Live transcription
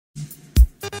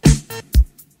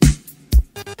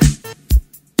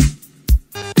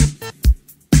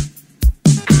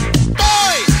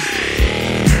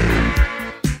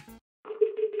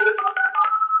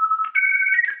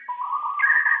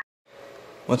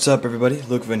What's up everybody,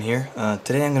 Lukevan here.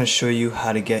 Today I'm going to show you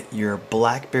how to get your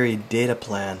Blackberry data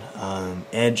plan,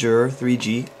 Edge or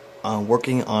 3G,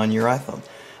 working on your iPhone.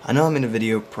 I know I'm in a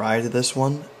video prior to this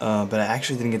one, but I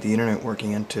actually didn't get the internet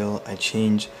working until I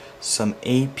changed some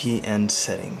APN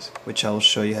settings, which I will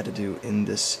show you how to do in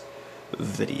this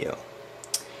video.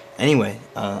 Anyway,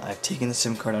 I've taken the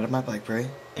SIM card out of my Blackberry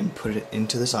and put it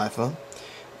into this iPhone.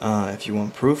 If you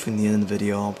want proof, in the end of the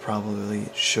video I'll probably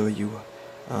show you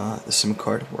the SIM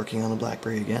card working on the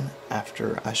Blackberry again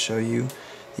after I show you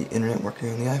the internet working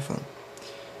on the iPhone.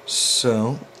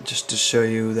 So, just to show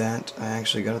you that I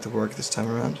actually got it to work this time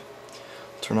around,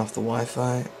 turn off the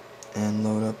Wi-Fi and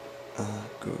load up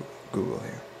Google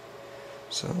here.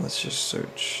 So let's just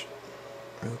search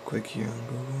real quick here on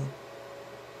Google.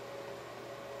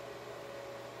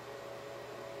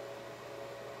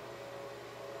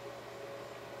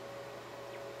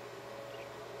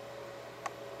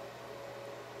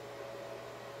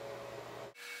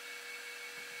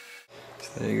 So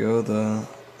there you go, the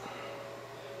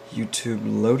YouTube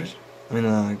loaded,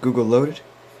 Google loaded,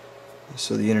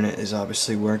 so the internet is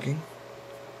obviously working.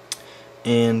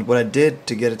 And what I did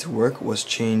to get it to work was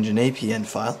change an APN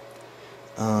file,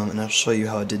 and I'll show you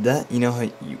how I did that. You know how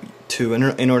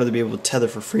in order to be able to tether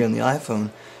for free on the iPhone,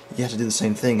 you have to do the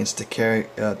same thing. It's to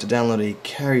download a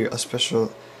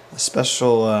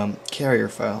special carrier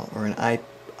file, or an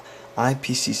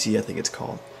IPCC I think it's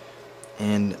called.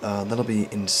 And that'll be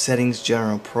in Settings,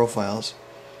 General, Profiles,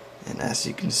 and as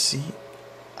you can see,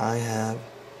 I have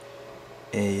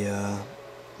a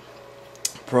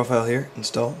profile here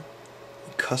installed,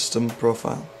 a custom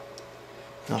profile,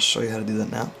 and I'll show you how to do that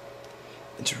now.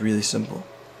 It's really simple.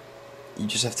 You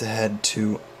just have to head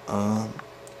to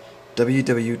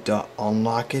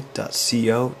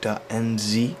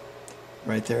www.unlockit.co.nz.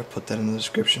 right there. Put that in the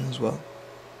description as well.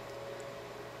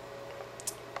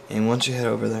 And once you head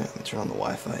over there, let me turn on the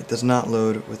Wi-Fi. It does not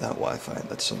load without Wi-Fi.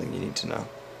 That's something you need to know.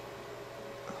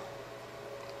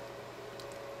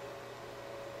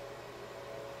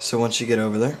 So once you get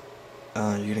over there,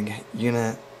 you're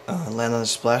gonna land on a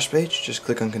splash page. Just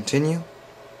click on Continue.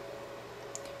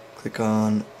 Click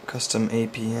on Custom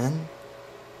APN.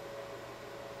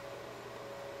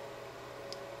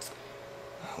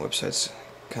 Website's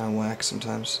kind of whack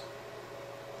sometimes.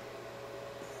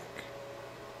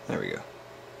 There we go.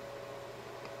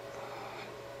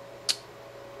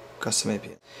 Custom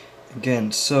APN.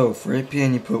 Again, so for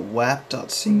APN you put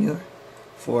wap.cingular.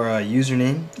 For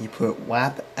username you put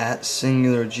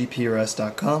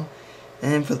wap@cingulargprs.com,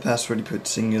 and for the password you put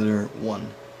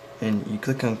singular1. And you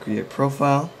click on Create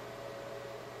Profile.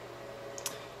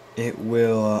 It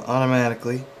will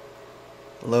automatically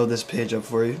load this page up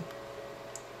for you.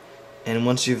 And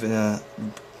once you've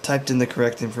typed in the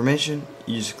correct information,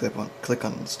 you just click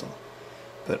on Install.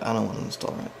 But I don't want to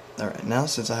install right now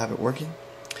since I have it working.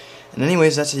 And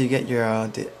anyways, that's how you get your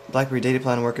Blackberry data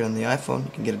plan working on the iPhone.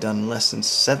 You can get it done in less than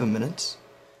 7 minutes.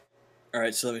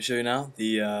 Alright, so let me show you now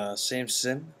the same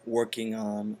SIM working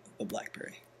on the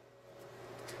Blackberry.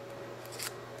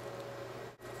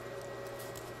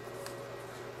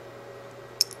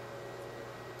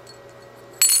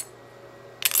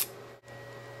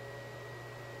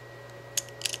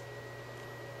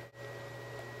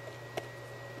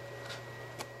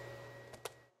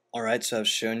 Alright, so I've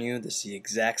shown you this is the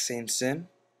exact same SIM,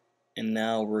 and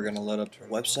now we're going to load up to our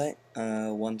website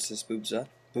once this boots up.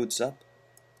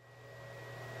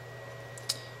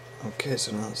 Okay,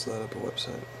 so now let's load up a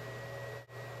website.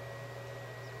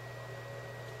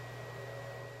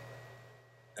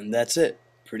 And that's it.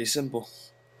 Pretty simple.